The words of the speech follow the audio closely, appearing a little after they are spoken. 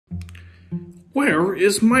Where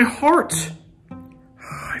is my heart?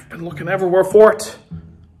 I've been looking everywhere for it.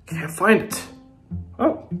 Can't find it.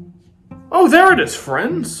 Oh. Oh, there it is,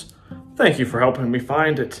 friends. Thank you for helping me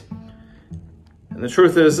find it. And the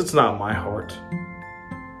truth is, it's not my heart.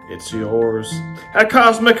 It's yours. At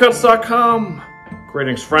CosmicCuts.com.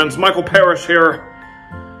 Greetings, friends. Michael Parrish here.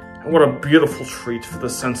 And what a beautiful treat for the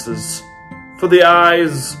senses, for the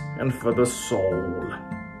eyes, and for the soul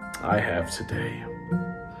I have today.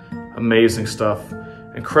 Amazing stuff.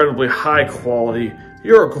 Incredibly high quality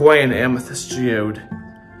Uruguayan Amethyst Geode.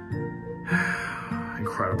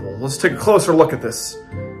 Incredible. Let's take a closer look at this,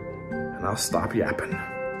 and I'll stop yapping.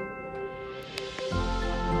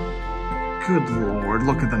 Good Lord,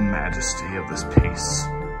 look at the majesty of this piece.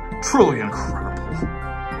 Truly incredible.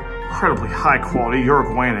 Incredibly high quality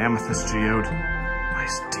Uruguayan Amethyst Geode.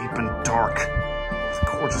 Nice, deep and dark, with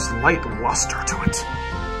gorgeous light luster to it.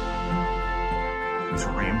 There's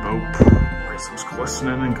a rainbow prisms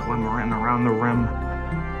glistening and glimmering around the rim.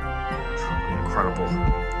 Truly incredible.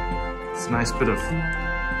 It's a nice bit of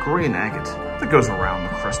green agate that goes around the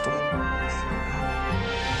crystal.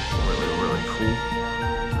 Really, really cool.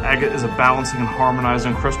 Agate is a balancing and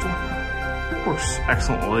harmonizing crystal. It works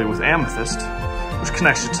excellently with amethyst, which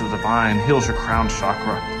connects you to the divine, heals your crown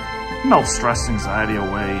chakra, melts stress and anxiety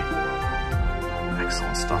away.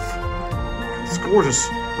 Excellent stuff. This gorgeous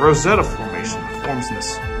Rosetta formation that forms in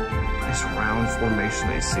this nice round formation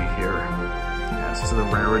that you see here. Adds to the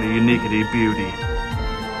rarity, uniquity, beauty,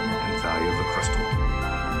 and value of the crystal.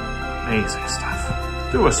 Amazing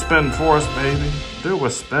stuff. Do a spin for us, baby. Do a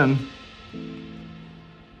spin.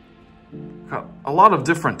 Got a lot of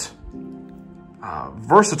different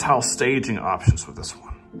versatile staging options with this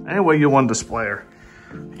one. Any way you want to display her,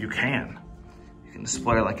 you can. You can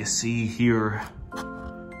display her like you see here.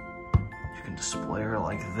 You can display her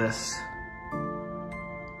like this.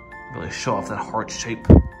 Really show off that heart shape.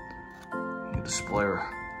 You can display her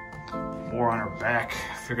more on her back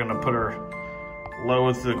if you're gonna put her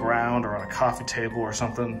low to the ground or on a coffee table or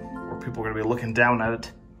something where people are gonna be looking down at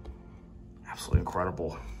it. Absolutely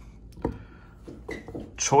incredible.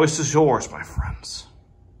 Choice is yours, my friends.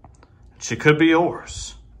 She could be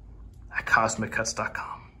yours at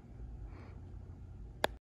CosmicCuts.com.